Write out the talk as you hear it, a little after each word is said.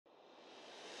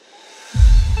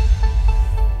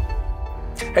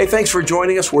Hey, thanks for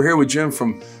joining us. We're here with Jim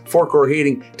from Four Core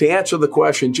Heating to answer the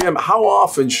question. Jim, how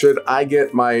often should I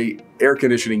get my air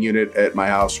conditioning unit at my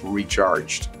house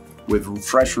recharged with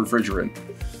fresh refrigerant?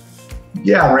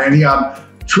 Yeah, Randy,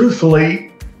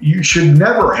 truthfully, you should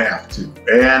never have to.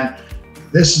 And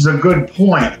this is a good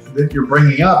point that you're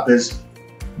bringing up is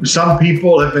some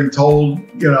people have been told,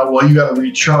 well, you got to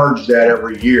recharge that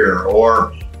every year,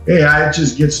 or, hey, it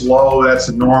just gets low, that's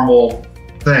a normal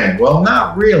thing. Well,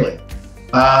 not really.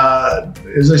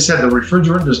 As I said, the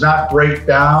refrigerant does not break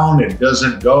down, it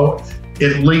doesn't go,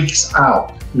 it leaks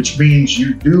out, which means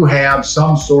you do have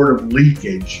some sort of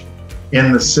leakage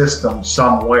in the system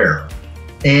somewhere.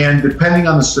 And depending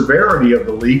on the severity of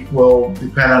the leak will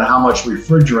depend on how much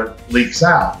refrigerant leaks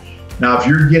out. Now, if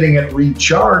you're getting it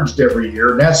recharged every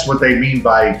year, and that's what they mean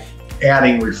by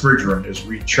adding refrigerant, is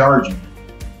recharging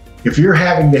it. If you're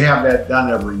having to have that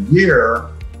done every year,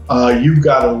 you've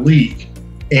got a leak.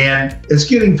 And it's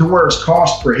getting to where it's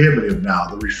cost prohibitive now.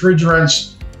 The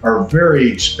refrigerants are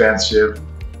very expensive,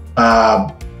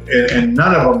 and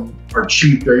none of them are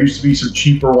cheap. There used to be some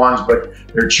cheaper ones, but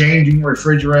they're changing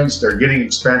refrigerants, they're getting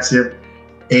expensive.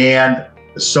 And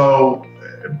so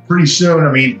pretty soon,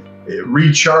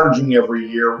 recharging every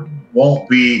year won't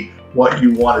be what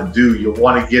you want to do. You'll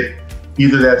want to get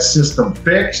either that system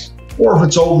fixed, or if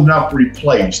it's old enough,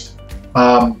 replaced.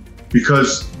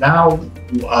 Because now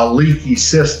a leaky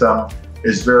system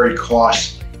is very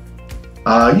costly.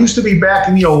 It used to be back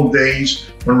in the old days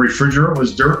when refrigerant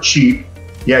was dirt cheap.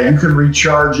 Yeah, you could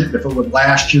recharge it if it would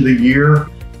last you the year.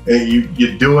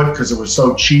 You'd do it because it was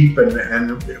so cheap and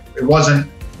it wasn't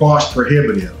cost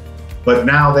prohibitive. But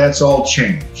now that's all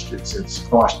changed. It's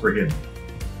cost prohibitive.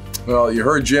 Well, you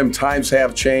heard Jim, times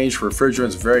have changed.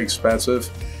 Refrigerant's very expensive.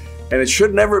 And it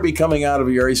should never be coming out of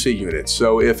your AC unit.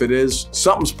 So if it is,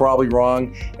 something's probably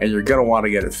wrong and you're gonna want to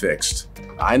get it fixed.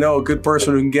 I know a good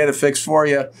person who can get it fixed for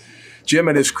you, Jim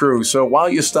and his crew. So why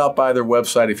don't you stop by their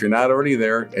website if you're not already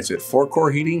there? It's at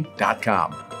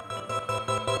fourcoreheating.com.